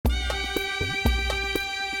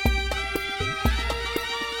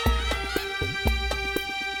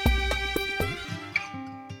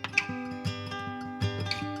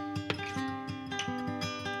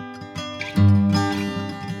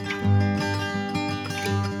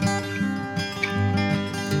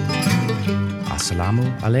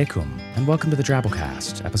Assalamu alaikum, and welcome to the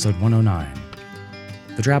Drabblecast, episode 109.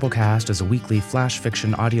 The Drabblecast is a weekly flash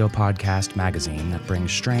fiction audio podcast magazine that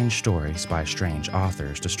brings strange stories by strange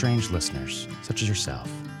authors to strange listeners, such as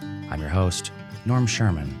yourself. I'm your host, Norm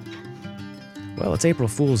Sherman. Well, it's April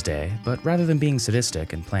Fool's Day, but rather than being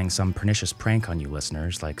sadistic and playing some pernicious prank on you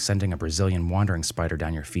listeners, like sending a Brazilian wandering spider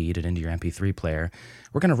down your feed and into your MP3 player,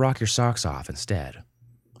 we're going to rock your socks off instead.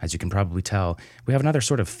 As you can probably tell, we have another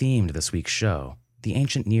sort of theme to this week's show, the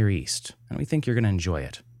ancient Near East, and we think you're going to enjoy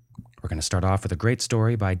it. We're going to start off with a great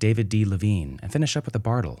story by David D. Levine and finish up with a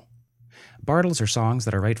Bartle. Bartles are songs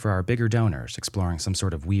that I write for our bigger donors, exploring some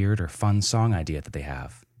sort of weird or fun song idea that they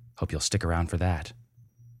have. Hope you'll stick around for that.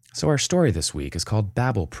 So our story this week is called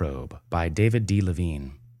Babel Probe by David D.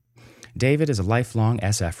 Levine. David is a lifelong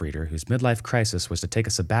SF reader whose midlife crisis was to take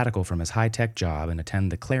a sabbatical from his high-tech job and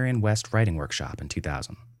attend the Clarion West Writing Workshop in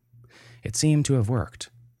 2000. It seemed to have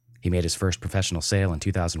worked. He made his first professional sale in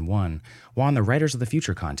 2001, won the Writers of the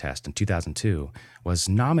Future contest in 2002, was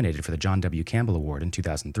nominated for the John W. Campbell Award in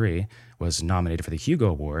 2003, was nominated for the Hugo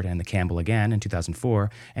Award and the Campbell again in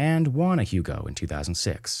 2004, and won a Hugo in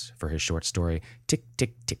 2006 for his short story Tick,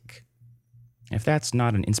 Tick, Tick. If that's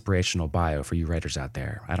not an inspirational bio for you writers out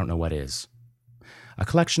there, I don't know what is. A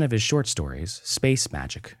collection of his short stories, Space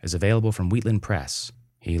Magic, is available from Wheatland Press.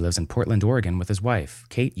 He lives in Portland, Oregon with his wife,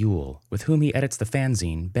 Kate Ewell, with whom he edits the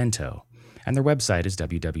fanzine Bento, and their website is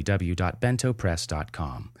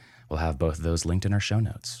www.bentopress.com. We'll have both of those linked in our show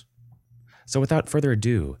notes. So without further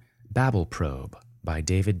ado, Babel Probe by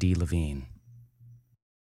David D. Levine.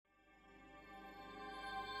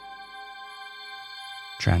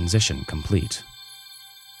 Transition complete.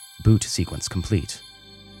 Boot sequence complete.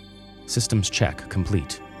 Systems check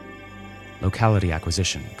complete. Locality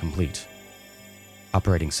acquisition complete.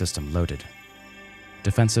 Operating system loaded.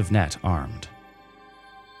 Defensive net armed.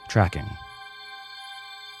 Tracking.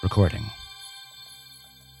 Recording.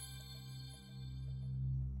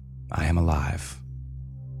 I am alive.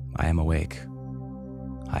 I am awake.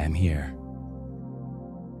 I am here.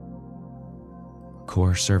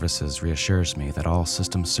 Core Services reassures me that all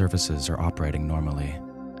system services are operating normally,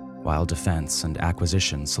 while Defense and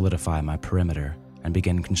Acquisition solidify my perimeter and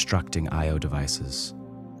begin constructing I/O devices.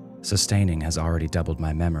 Sustaining has already doubled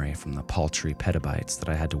my memory from the paltry petabytes that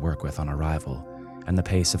I had to work with on arrival, and the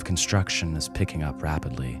pace of construction is picking up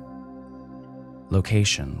rapidly.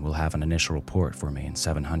 Location will have an initial report for me in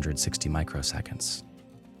 760 microseconds.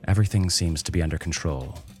 Everything seems to be under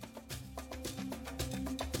control.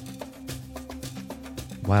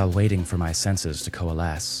 While waiting for my senses to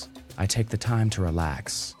coalesce, I take the time to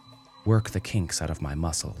relax, work the kinks out of my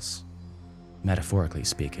muscles. Metaphorically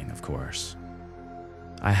speaking, of course.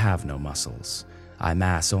 I have no muscles. I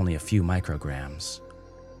mass only a few micrograms.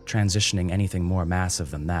 Transitioning anything more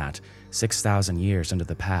massive than that, 6,000 years into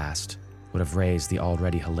the past, would have raised the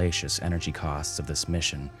already hellacious energy costs of this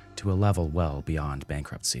mission to a level well beyond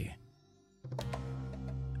bankruptcy.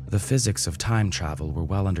 The physics of time travel were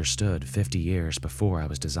well understood 50 years before I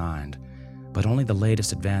was designed, but only the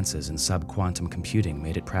latest advances in subquantum computing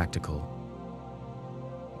made it practical.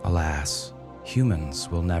 Alas, humans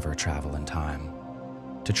will never travel in time.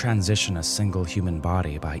 To transition a single human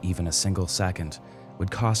body by even a single second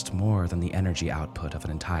would cost more than the energy output of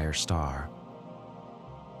an entire star.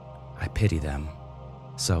 I pity them,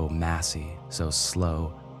 so massy, so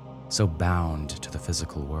slow, so bound to the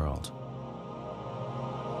physical world.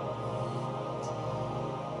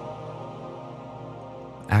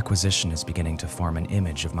 Acquisition is beginning to form an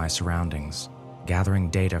image of my surroundings,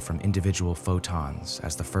 gathering data from individual photons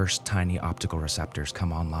as the first tiny optical receptors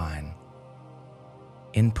come online.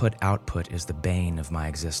 Input-output is the bane of my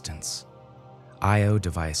existence. I/O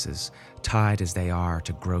devices, tied as they are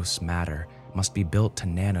to gross matter, must be built to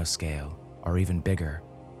nanoscale or even bigger.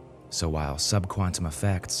 So while subquantum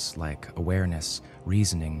effects like awareness,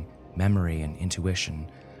 reasoning, memory, and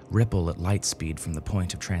intuition ripple at light speed from the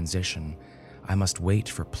point of transition, I must wait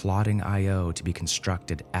for plodding I/O to be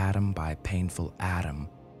constructed atom by painful atom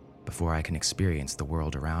before I can experience the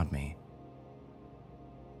world around me.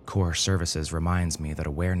 Core Services reminds me that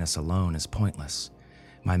awareness alone is pointless.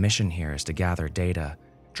 My mission here is to gather data,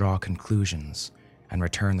 draw conclusions, and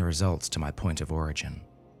return the results to my point of origin.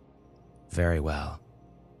 Very well.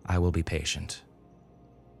 I will be patient.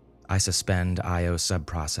 I suspend I/O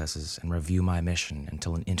subprocesses and review my mission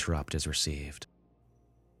until an interrupt is received.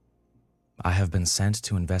 I have been sent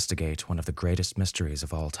to investigate one of the greatest mysteries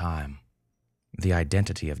of all time. The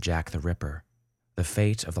identity of Jack the Ripper, the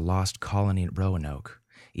fate of the lost colony at Roanoke,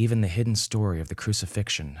 even the hidden story of the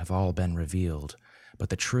crucifixion have all been revealed, but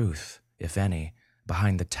the truth, if any,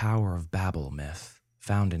 behind the Tower of Babel myth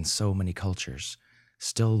found in so many cultures,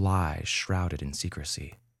 still lies shrouded in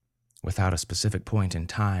secrecy. Without a specific point in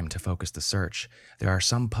time to focus the search, there are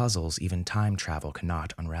some puzzles even time travel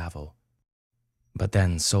cannot unravel. But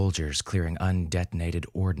then soldiers clearing undetonated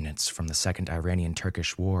ordnance from the Second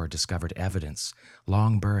Iranian-Turkish War discovered evidence,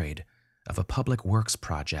 long buried, of a public works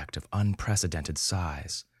project of unprecedented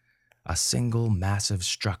size. A single massive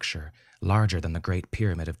structure larger than the Great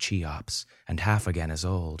Pyramid of Cheops and half again as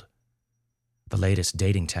old. The latest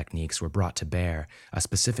dating techniques were brought to bear, a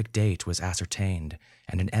specific date was ascertained,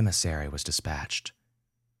 and an emissary was dispatched.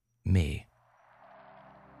 Me.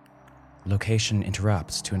 Location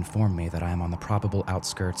interrupts to inform me that I am on the probable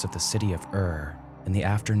outskirts of the city of Ur in the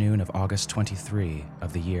afternoon of August 23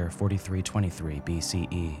 of the year 4323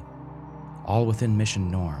 BCE, all within mission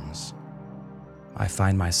norms. I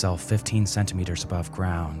find myself 15 centimeters above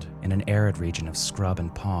ground in an arid region of scrub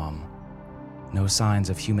and palm. No signs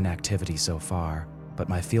of human activity so far, but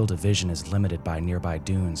my field of vision is limited by nearby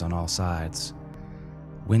dunes on all sides.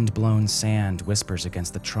 Wind-blown sand whispers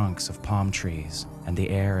against the trunks of palm trees, and the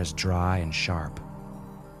air is dry and sharp.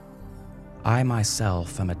 I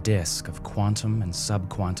myself am a disk of quantum and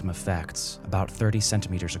subquantum effects, about 30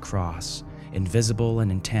 centimeters across, invisible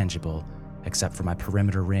and intangible, except for my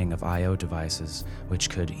perimeter ring of I/O devices, which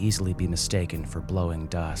could easily be mistaken for blowing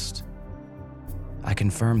dust. I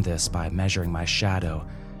confirm this by measuring my shadow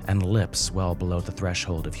and lips well below the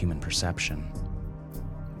threshold of human perception.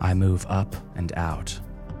 I move up and out.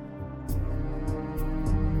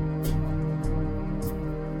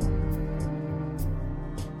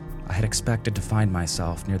 I had expected to find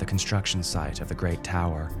myself near the construction site of the Great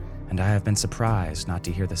Tower, and I have been surprised not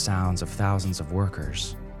to hear the sounds of thousands of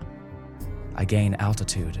workers. I gain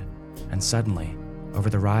altitude, and suddenly, over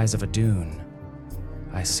the rise of a dune,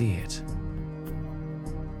 I see it.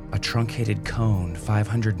 A truncated cone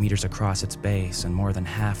 500 meters across its base and more than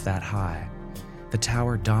half that high. The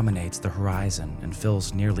tower dominates the horizon and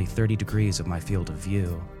fills nearly 30 degrees of my field of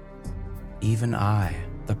view. Even I,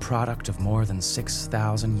 the product of more than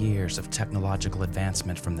 6,000 years of technological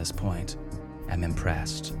advancement from this point, am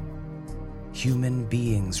impressed. Human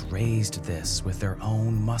beings raised this with their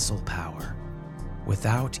own muscle power,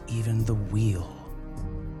 without even the wheel.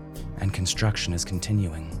 And construction is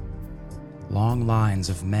continuing. Long lines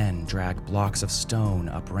of men drag blocks of stone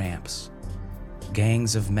up ramps.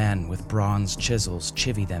 Gangs of men with bronze chisels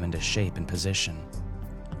chivvy them into shape and position.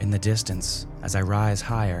 In the distance, as I rise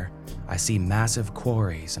higher, I see massive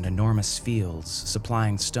quarries and enormous fields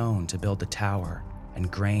supplying stone to build the tower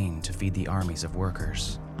and grain to feed the armies of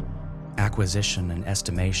workers. Acquisition and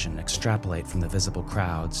estimation extrapolate from the visible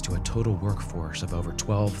crowds to a total workforce of over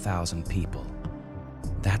 12,000 people.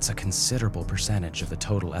 That's a considerable percentage of the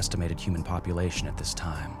total estimated human population at this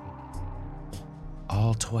time.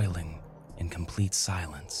 All toiling in complete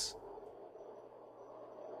silence.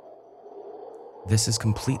 This is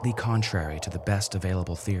completely contrary to the best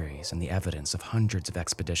available theories and the evidence of hundreds of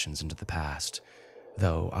expeditions into the past,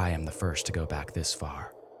 though I am the first to go back this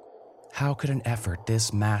far. How could an effort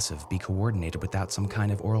this massive be coordinated without some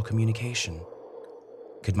kind of oral communication?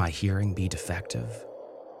 Could my hearing be defective?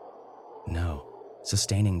 No.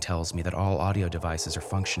 Sustaining tells me that all audio devices are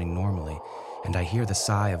functioning normally, and I hear the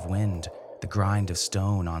sigh of wind, the grind of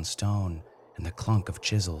stone on stone, and the clunk of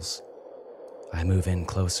chisels. I move in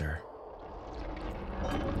closer.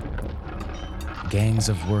 Gangs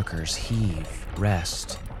of workers heave,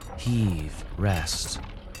 rest,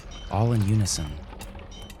 all in unison,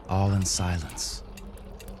 all in silence.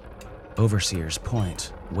 Overseers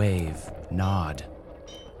point, wave, nod,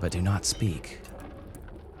 but do not speak.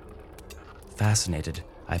 Fascinated,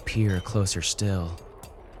 I peer closer still.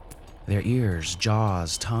 Their ears,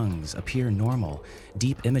 jaws, tongues appear normal.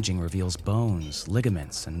 Deep imaging reveals bones,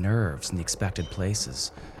 ligaments, and nerves in the expected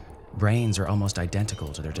places. Brains are almost identical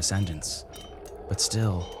to their descendants. But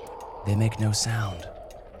still, they make no sound.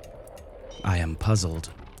 I am puzzled,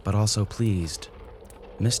 but also pleased.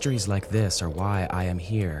 Mysteries like this are why I am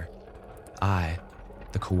here. I,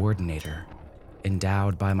 the coordinator,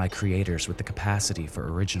 endowed by my creators with the capacity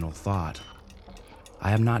for original thought.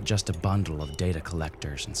 I am not just a bundle of data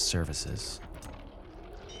collectors and services.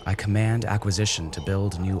 I command acquisition to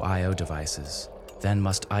build new I/O devices, then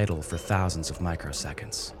must idle for thousands of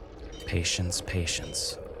microseconds.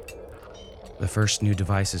 Patience. The first new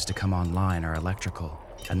devices to come online are electrical,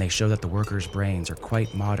 and they show that the workers' brains are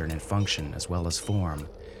quite modern in function as well as form.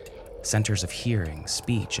 Centers of hearing,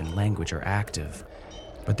 speech, and language are active,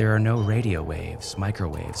 but there are no radio waves,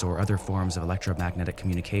 microwaves, or other forms of electromagnetic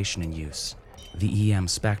communication in use. The EM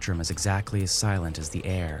spectrum is exactly as silent as the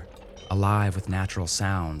air, alive with natural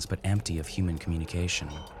sounds but empty of human communication.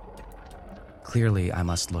 Clearly, I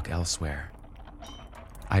must look elsewhere.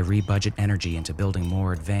 I rebudget energy into building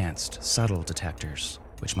more advanced, subtle detectors,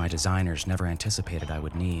 which my designers never anticipated I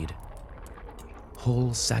would need.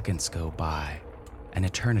 Whole seconds go by, an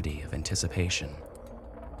eternity of anticipation.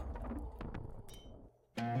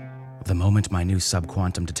 The moment my new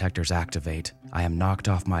subquantum detectors activate, I am knocked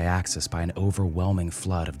off my axis by an overwhelming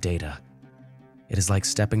flood of data. It is like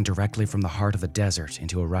stepping directly from the heart of the desert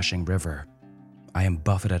into a rushing river. I am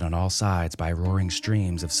buffeted on all sides by roaring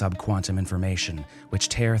streams of subquantum information, which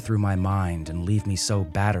tear through my mind and leave me so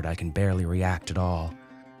battered I can barely react at all.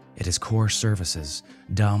 It is core services,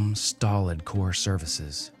 dumb, stolid core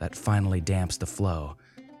services, that finally damps the flow.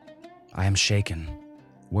 I am shaken.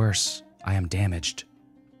 Worse, I am damaged.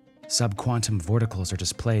 Subquantum vorticles are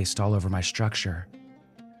displaced all over my structure.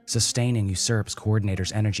 Sustaining usurps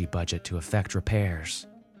Coordinator's energy budget to effect repairs.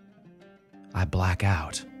 I black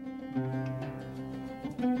out.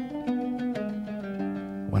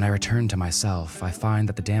 When I return to myself, I find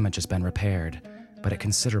that the damage has been repaired, but at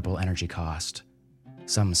considerable energy cost.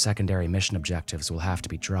 Some secondary mission objectives will have to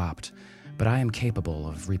be dropped, but I am capable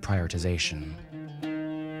of reprioritization.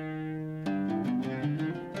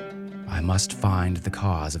 I must find the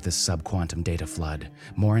cause of this subquantum data flood,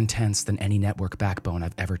 more intense than any network backbone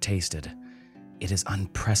I've ever tasted. It is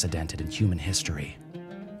unprecedented in human history.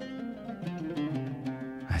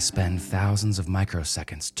 I spend thousands of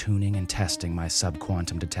microseconds tuning and testing my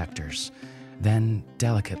subquantum detectors. Then,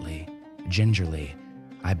 delicately, gingerly,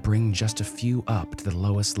 I bring just a few up to the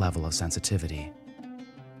lowest level of sensitivity.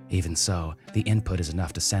 Even so, the input is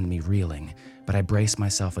enough to send me reeling, but I brace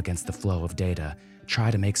myself against the flow of data, try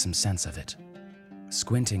to make some sense of it.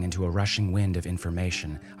 Squinting into a rushing wind of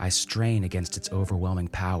information, I strain against its overwhelming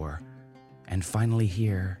power, and finally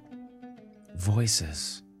hear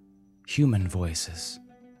voices, human voices.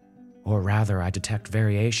 Or rather, I detect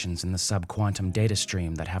variations in the subquantum data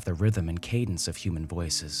stream that have the rhythm and cadence of human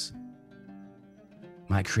voices.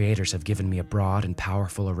 My creators have given me a broad and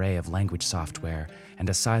powerful array of language software and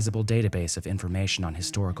a sizable database of information on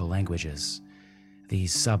historical languages.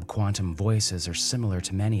 These subquantum voices are similar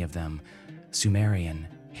to many of them: Sumerian,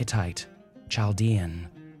 Hittite, Chaldean,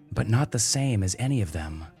 but not the same as any of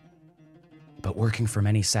them. But working for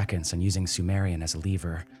many seconds and using Sumerian as a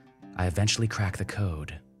lever, I eventually crack the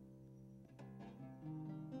code.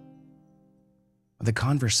 The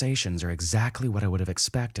conversations are exactly what I would have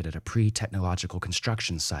expected at a pre-technological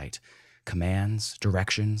construction site. Commands,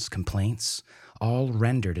 directions, complaints, all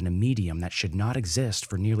rendered in a medium that should not exist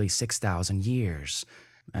for nearly 6,000 years.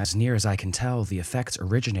 As near as I can tell, the effects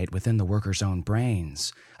originate within the workers' own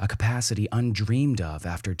brains, a capacity undreamed of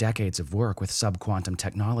after decades of work with subquantum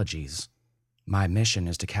technologies. My mission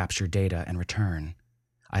is to capture data and return.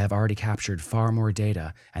 I have already captured far more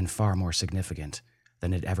data and far more significant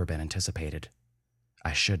than had ever been anticipated.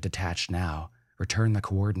 I should detach now, return the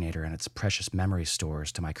Coordinator and its precious memory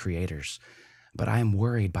stores to my creators, but I am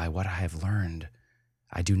worried by what I have learned.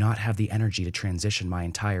 I do not have the energy to transition my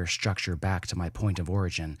entire structure back to my point of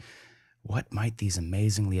origin. What might these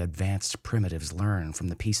amazingly advanced primitives learn from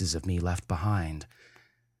the pieces of me left behind?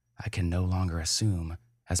 I can no longer assume,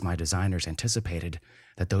 as my designers anticipated,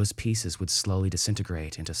 that those pieces would slowly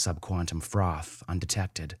disintegrate into subquantum froth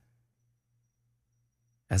undetected.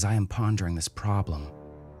 As I am pondering this problem,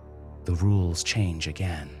 the rules change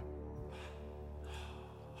again.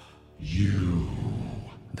 You.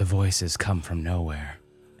 The voices come from nowhere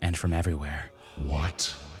and from everywhere.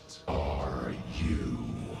 What are you?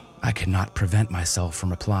 I cannot prevent myself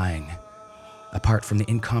from replying. Apart from the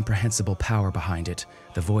incomprehensible power behind it,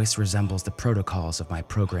 the voice resembles the protocols of my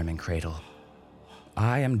programming cradle.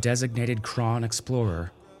 I am designated Kron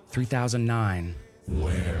Explorer, 3009.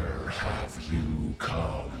 Where have you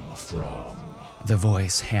come from? The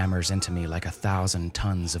voice hammers into me like 1,000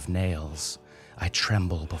 tons of nails. I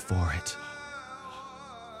tremble before it.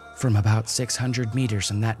 From about 600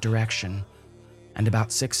 meters in that direction, and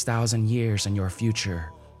about 6,000 years in your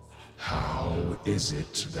future. How is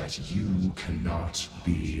it that you cannot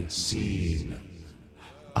be seen?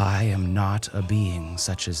 I am not a being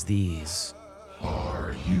such as these.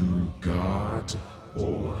 Are you God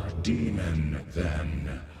or demon,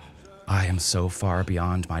 then? I am so far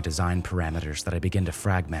beyond my design parameters that I begin to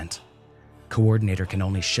fragment. Coordinator can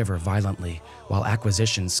only shiver violently, while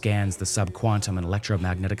Acquisition scans the subquantum and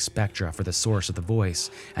electromagnetic spectra for the source of the voice,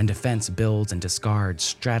 and Defense builds and discards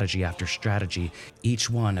strategy after strategy, each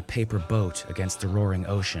one a paper boat against the roaring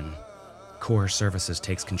ocean. Core Services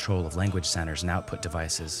takes control of language centers and output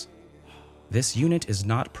devices. This unit is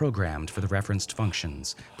not programmed for the referenced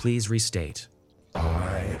functions. Please restate.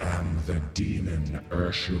 I am the demon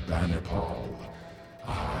Urshubanipal.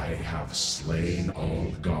 I I have slain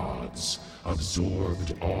all gods,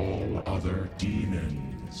 absorbed all other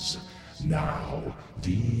demons. Now,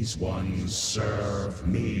 these ones serve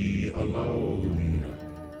me alone.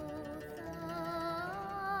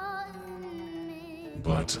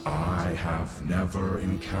 But I have never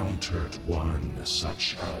encountered one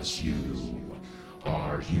such as you.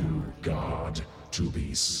 Are you God to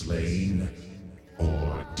be slain,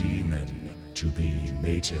 or demon to be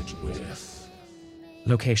mated with?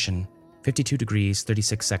 Location, 52 degrees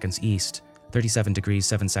 36 seconds east, 37 degrees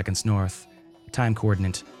 7 seconds north. Time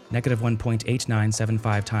coordinate,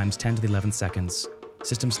 -1.8975 times 10 to the 11th seconds.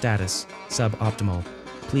 System status, suboptimal.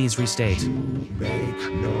 Please restate. You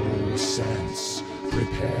make no sense.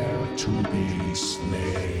 Prepare to be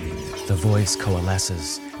slain. The voice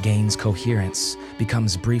coalesces, gains coherence,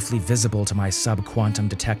 becomes briefly visible to my sub-quantum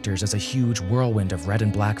detectors as a huge whirlwind of red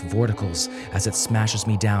and black vorticles as it smashes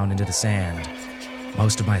me down into the sand.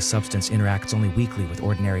 Most of my substance interacts only weakly with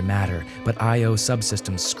ordinary matter, but IO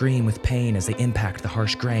subsystems scream with pain as they impact the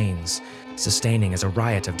harsh grains, sustaining as a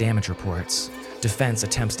riot of damage reports. Defense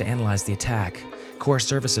attempts to analyze the attack. Core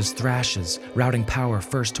Services thrashes, routing power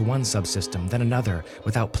first to one subsystem, then another,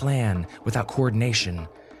 without plan, without coordination,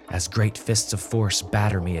 as great fists of force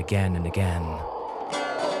batter me again and again.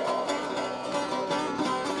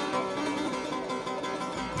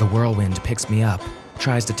 The whirlwind picks me up,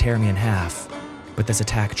 tries to tear me in half, but this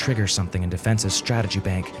attack triggers something in Defense's strategy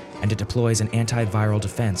bank, and it deploys an antiviral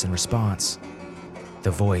defense in response.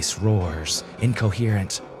 The voice roars,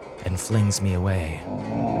 incoherent, and flings me away.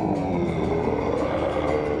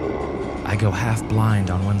 I go half blind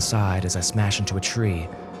on one side as I smash into a tree,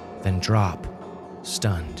 then drop,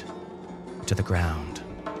 stunned, to the ground.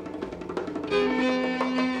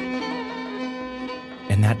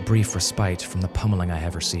 In that brief respite from the pummeling I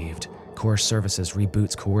have received, Core Services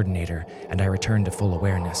reboots Coordinator, and I return to full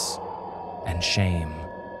awareness and shame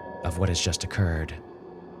of what has just occurred.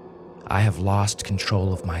 I have lost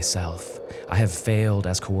control of myself. I have failed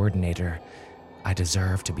as Coordinator. I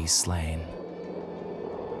deserve to be slain.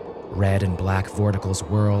 Red and black vorticles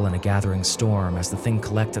whirl in a gathering storm as the thing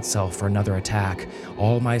collects itself for another attack.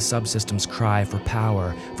 All my subsystems cry for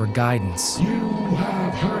power, for guidance. You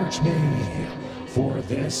have hurt me. For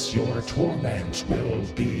this, your torment will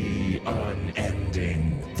be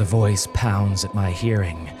unending. The voice pounds at my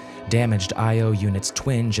hearing. Damaged IO units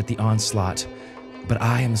twinge at the onslaught. But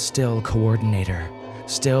I am still Coordinator,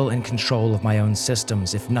 still in control of my own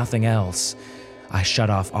systems, if nothing else. I shut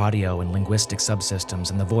off audio and linguistic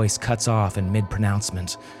subsystems, and the voice cuts off in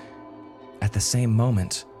mid-pronouncement. At the same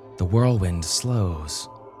moment, the whirlwind slows.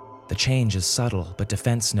 The change is subtle, but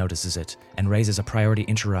Defense notices it and raises a priority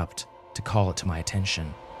interrupt to call it to my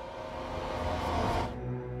attention.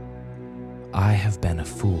 I have been a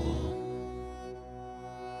fool.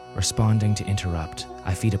 Responding to interrupt,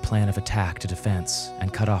 I feed a plan of attack to Defense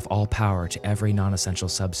and cut off all power to every non-essential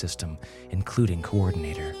subsystem, including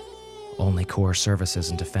Coordinator. Only Core Services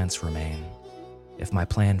and Defense remain. If my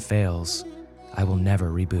plan fails, I will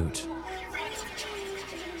never reboot.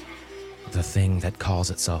 The thing that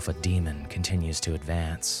calls itself a demon continues to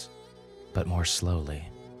advance, but more slowly.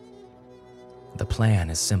 The plan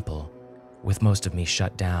is simple. With most of me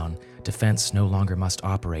shut down, Defense no longer must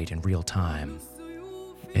operate in real time.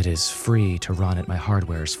 It is free to run at my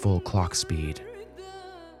hardware's full clock speed.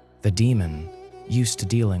 The demon, used to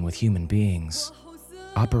dealing with human beings,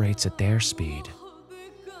 operates at their speed.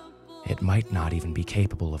 It might not even be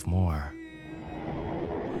capable of more.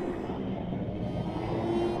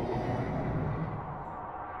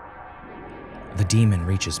 The demon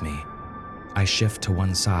reaches me. I shift to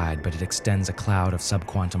one side, but it extends a cloud of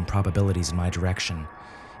subquantum probabilities in my direction.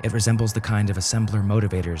 It resembles the kind of assembler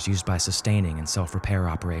motivators used by sustaining and self-repair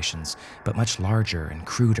operations, but much larger and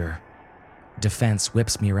cruder. Defense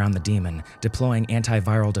whips me around the demon, deploying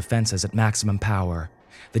antiviral defenses at maximum power.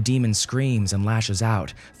 The demon screams and lashes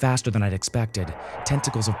out, faster than I'd expected,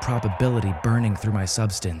 tentacles of probability burning through my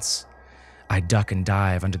substance. I duck and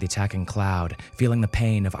dive under the attacking cloud, feeling the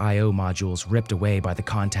pain of I/O modules ripped away by the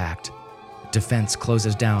contact. Defense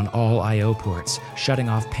closes down all I/O ports, shutting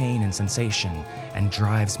off pain and sensation, and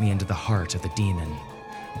drives me into the heart of the demon.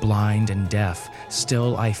 Blind and deaf,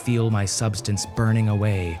 still I feel my substance burning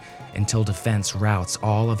away, until Defense routes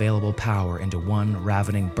all available power into one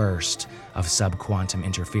ravening burst of subquantum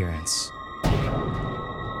interference.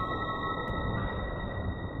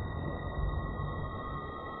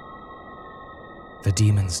 The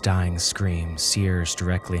demon's dying scream sears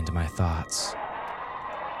directly into my thoughts.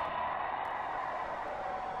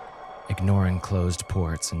 Ignoring closed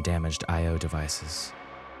ports and damaged I/O devices,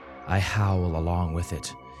 I howl along with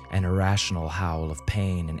it, an irrational howl of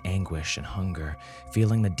pain and anguish and hunger,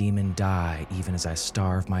 feeling the demon die even as I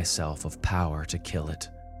starve myself of power to kill it.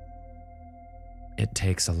 It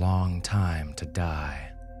takes a long time to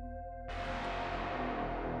die.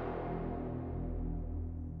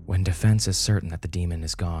 When defense is certain that the demon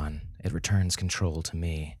is gone, it returns control to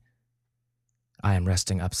me. I am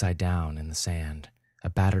resting upside down in the sand, a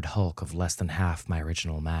battered hulk of less than half my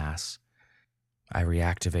original mass. I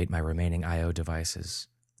reactivate my remaining I/O devices,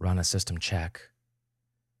 run a system check.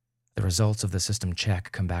 The results of the system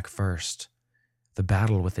check come back first. The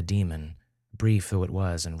battle with the demon, brief though it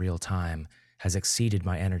was in real time, has exceeded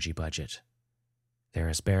my energy budget. There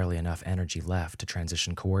is barely enough energy left to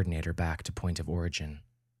transition coordinator back to point of origin.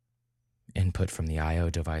 Input from the I/O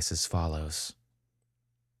devices follows.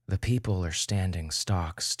 The people are standing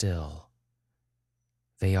stock still.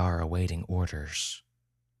 They are awaiting orders.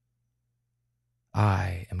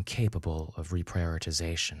 I am capable of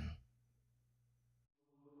reprioritization.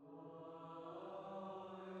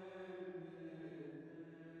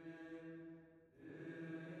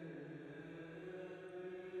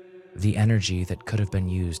 The energy that could have been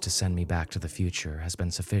used to send me back to the future has been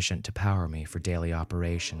sufficient to power me for daily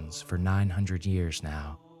operations for 900 years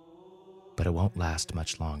now, but it won't last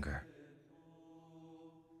much longer.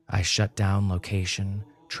 I shut down location,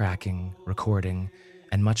 tracking, recording,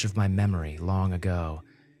 and much of my memory long ago,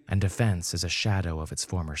 and defense is a shadow of its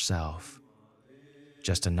former self,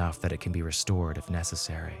 just enough that it can be restored if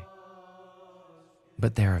necessary.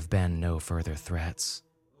 But there have been no further threats.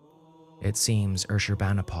 It seems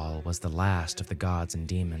Urshibanipal was the last of the gods and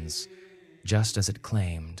demons, just as it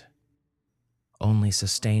claimed. Only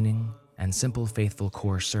sustaining and simple faithful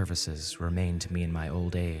core services remain to me in my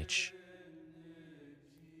old age.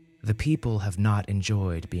 The people have not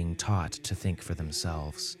enjoyed being taught to think for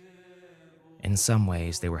themselves. In some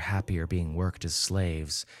ways, they were happier being worked as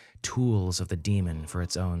slaves, tools of the demon for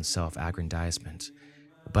its own self-aggrandizement.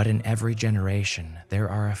 But in every generation, there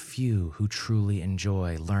are a few who truly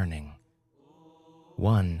enjoy learning.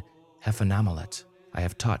 One, Hefenamelet, I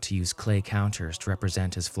have taught to use clay counters to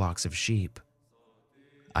represent his flocks of sheep.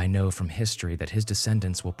 I know from history that his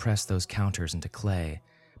descendants will press those counters into clay,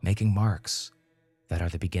 making marks that are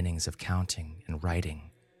the beginnings of counting and writing.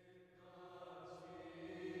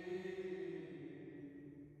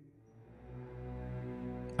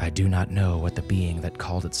 I do not know what the being that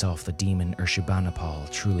called itself the demon Urshibanipal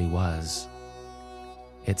truly was.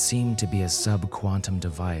 It seemed to be a sub-quantum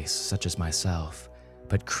device such as myself,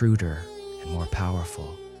 but cruder and more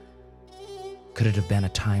powerful. Could it have been a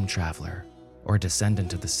time traveler, or a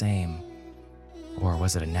descendant of the same? Or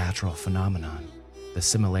was it a natural phenomenon, the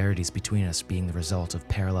similarities between us being the result of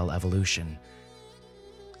parallel evolution?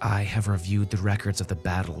 I have reviewed the records of the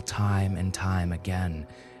battle time and time again,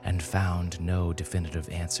 and found no definitive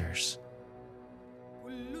answers.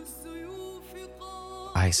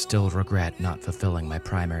 I still regret not fulfilling my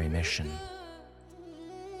primary mission.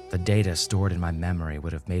 The data stored in my memory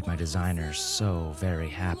would have made my designers so very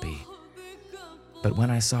happy. But when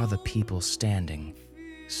I saw the people standing,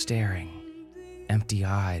 staring,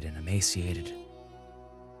 empty-eyed and emaciated,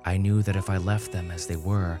 I knew that if I left them as they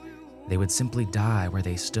were, they would simply die where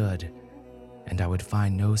they stood, and I would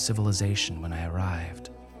find no civilization when I arrived.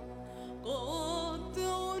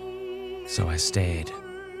 So I stayed,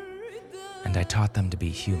 and I taught them to be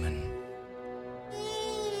human.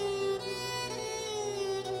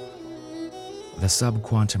 The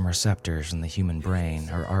subquantum receptors in the human brain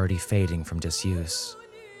are already fading from disuse.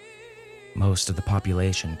 Most of the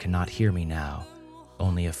population cannot hear me now.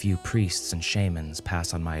 Only a few priests and shamans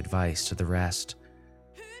pass on my advice to the rest.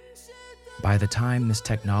 By the time this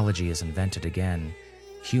technology is invented again,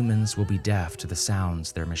 humans will be deaf to the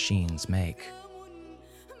sounds their machines make.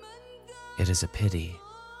 It is a pity.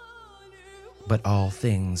 But all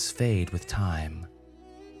things fade with time,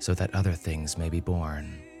 so that other things may be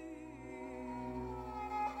born.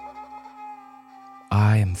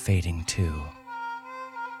 I am fading too.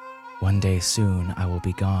 One day soon I will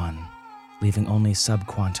be gone, leaving only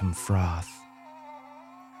subquantum froth.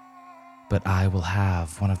 But I will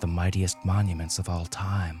have one of the mightiest monuments of all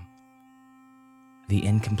time, the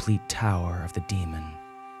incomplete tower of the demon.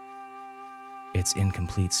 Its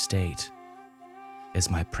incomplete state is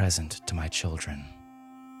my present to my children.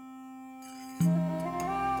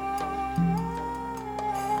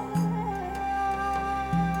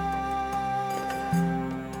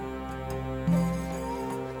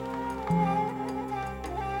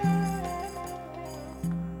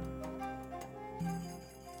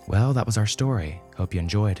 Well, that was our story. Hope you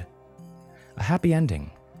enjoyed. A happy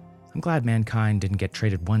ending. I'm glad mankind didn't get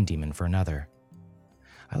traded one demon for another.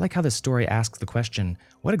 I like how this story asks the question,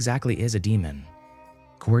 what exactly is a demon?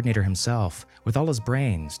 Coordinator himself, with all his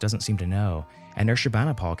brains, doesn't seem to know, and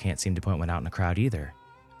Urshabanipal can't seem to point one out in a crowd either.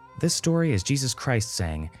 This story is Jesus Christ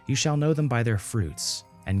saying, "You shall know them by their fruits,"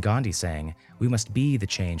 and Gandhi saying, "We must be the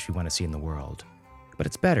change we want to see in the world." But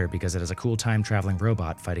it's better because it is a cool time-traveling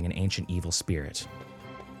robot fighting an ancient evil spirit.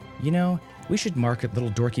 You know, we should market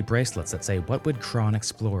little dorky bracelets that say, "What would Kron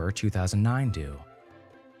Explorer 2009 do?"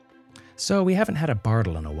 So we haven't had a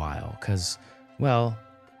Bartle in a while, because, well,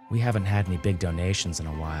 we haven't had any big donations in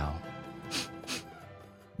a while.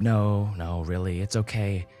 No, really, it's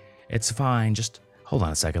okay. It's fine, just hold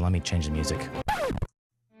on a second, let me change the music.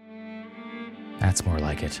 That's more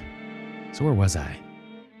like it. So where was I?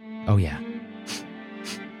 Oh yeah.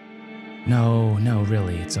 No,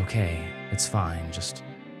 really, it's okay. It's fine, just...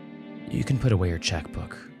 You can put away your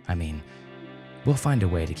checkbook. I mean, we'll find a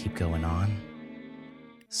way to keep going on.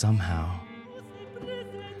 Somehow.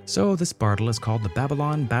 So this Bartle is called the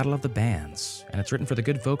Babylon Battle of the Bands, and it's written for the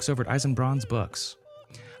good folks over at Eisenbraun's Books.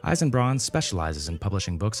 Eisenbraun specializes in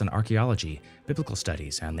publishing books on archaeology, biblical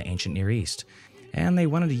studies, and the ancient Near East, and they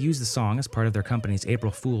wanted to use the song as part of their company's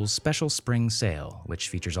April Fool's special spring sale, which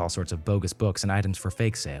features all sorts of bogus books and items for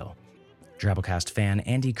fake sale. Drabblecast fan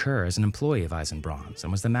Andy Kerr is an employee of Eisenbraun's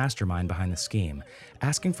and was the mastermind behind the scheme,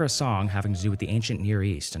 asking for a song having to do with the ancient Near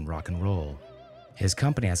East and rock and roll. His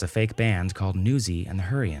company has a fake band called Newsy and the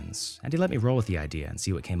Hurrians, and he let me roll with the idea and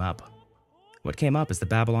see what came up. What came up is the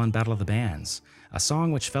Babylon Battle of the Bands, a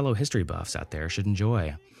song which fellow history buffs out there should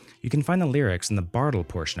enjoy. You can find the lyrics in the Bartle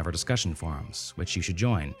portion of our discussion forums, which you should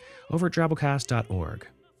join, over at drabblecast.org.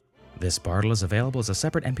 This Bartle is available as a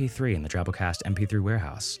separate MP3 in the Drabblecast MP3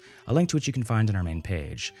 warehouse, a link to which you can find on our main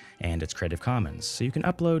page, and it's Creative Commons, so you can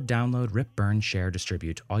upload, download, rip, burn, share,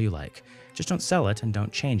 distribute, all you like. Just don't sell it and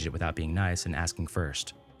don't change it without being nice and asking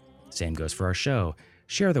first. Same goes for our show.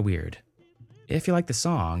 Share the weird. If you like the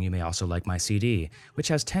song, you may also like my CD, which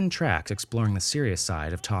has 10 tracks exploring the serious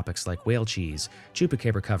side of topics like whale cheese,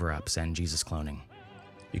 Chupacabra cover-ups, and Jesus cloning.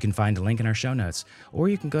 You can find a link in our show notes, or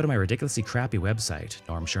you can go to my ridiculously crappy website,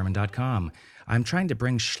 normsherman.com. I'm trying to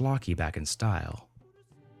bring schlocky back in style.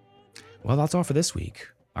 Well, that's all for this week.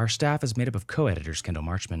 Our staff is made up of co-editors Kendall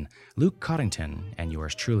Marchman, Luke Coddington, and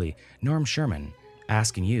yours truly, Norm Sherman,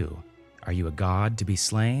 asking you, are you a god to be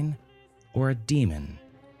slain, or a demon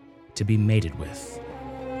to be mated with?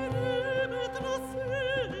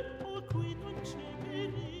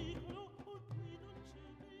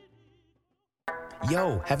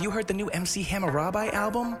 Yo, have you heard the new MC Hammurabi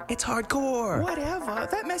album? It's hardcore. Whatever,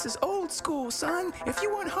 that mess is old school, son. If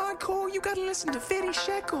you want hardcore, you gotta listen to Fitty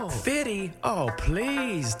Shekel. Fitty? Oh,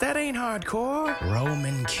 please, that ain't hardcore.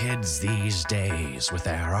 Roman kids these days with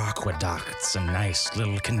their aqueducts and nice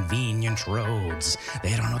little convenient roads,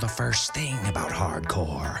 they don't know the first thing about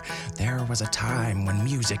hardcore. There was a time when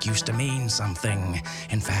music used to mean something.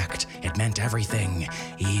 In fact, it meant everything,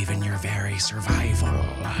 even your very survival.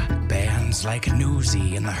 Bands like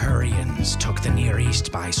Newsy and the Hurrians took the Near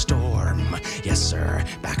East by storm. Yes, sir,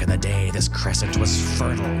 back in the day, this crescent was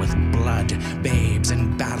fertile with blood, babes,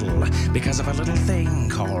 and battle because of a little thing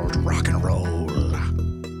called rock and roll.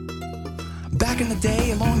 Back in the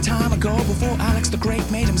day, a long time ago, before Alex the Great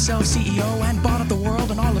made himself CEO and bought up the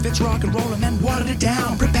world and all of its rock and roll and then watered it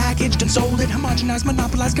down, prepackaged and sold it, homogenized,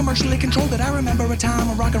 monopolized, commercially controlled it. I remember a time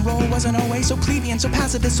when rock and roll wasn't always so plebeian, so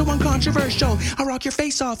pacifist, so uncontroversial. I'll rock your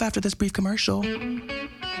face off after this brief commercial.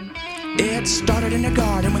 It started in a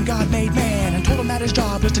garden when God made man and told him that his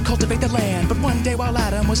job was to cultivate the land. But one day while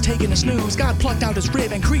Adam was taking a snooze, God plucked out his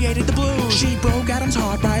rib and created the blues. She broke Adam's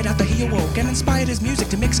heart right after he awoke and inspired his music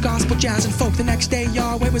to mix gospel, jazz, and folk. The next day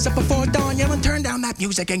Yahweh was up before dawn yelling, turn down that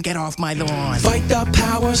music and get off my lawn. Fight the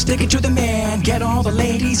power, stick it to the man. Get all the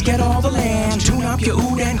ladies, get all the land. Tune up your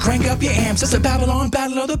oud and crank up your amps. It's the Babylon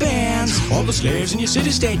Battle of the Bands. All the slaves in your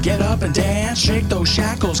city-state get up and dance. Shake those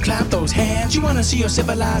shackles, clap those hands. You wanna see your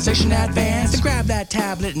civilization advance? Then grab that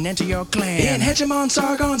tablet and enter your clan in Hegemon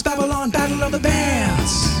Sargon's Babylon Battle of the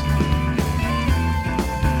Bands.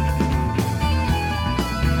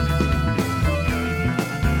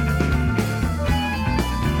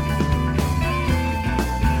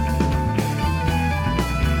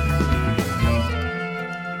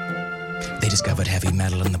 They discovered heavy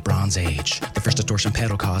metal in the Bronze Age. The The first distortion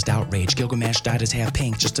pedal caused outrage. Gilgamesh dyed his hair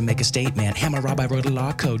pink just to make a statement. Hammurabi wrote a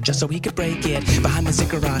law code just so he could break it. Behind the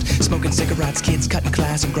ziggurat, smoking cigarettes, kids cutting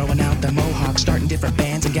class and growing out their mohawks, starting different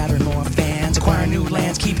bands and gathering more fans, acquiring new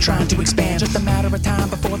lands, keep trying to expand. Just a matter of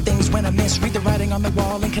time before things went amiss. Read the writing on the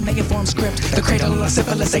wall in cuneiform script. The cradle of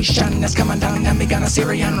civilization is coming down and began a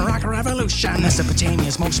Syrian rock revolution.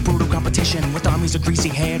 Mesopotamia's most brutal competition, with armies of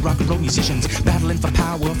greasy-haired rock and roll musicians battling for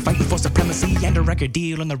power, fighting for supremacy and a record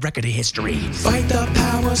deal in the record of history. Fight the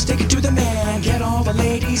power, stick it to the man. Get all the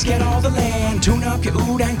ladies, get all the land. Tune up your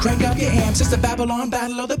oud and crank up your amps. It's the Babylon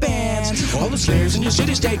battle of the bands. All the slaves in your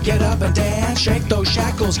city-state get up and dance. Shake those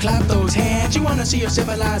shackles, clap those hands. You wanna see your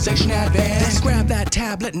civilization advance? Then grab that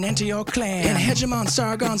tablet and enter your clan. In Hegemon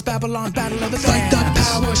Sargon's Babylon battle of the bands. Fight the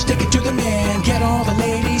power, stick it to the man. Get all the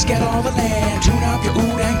ladies, get all the land. Tune up your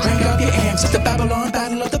oud and crank up your amps. It's the Babylon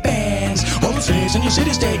battle of the bands. All the slaves in your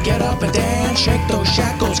city-state get up and dance. Shake those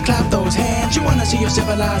shackles, clap those hands. You wanna see your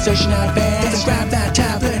civilization advance? Then grab that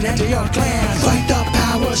tablet and enter your clan. Fight the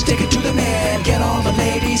power, stick it to the man. Get all the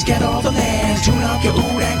ladies, get all the land. Tune up your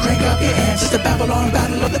oud and crank up your amps. It's the Babylon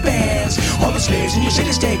battle of the bands. All the slaves in your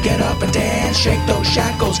city-state get up and dance. Shake those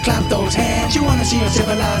shackles, clap those hands. You wanna see your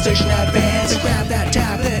civilization advance? Then grab that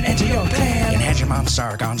tablet, enter your clan. In Hegemon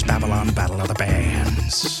Sargon's Babylon battle of the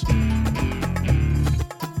bands.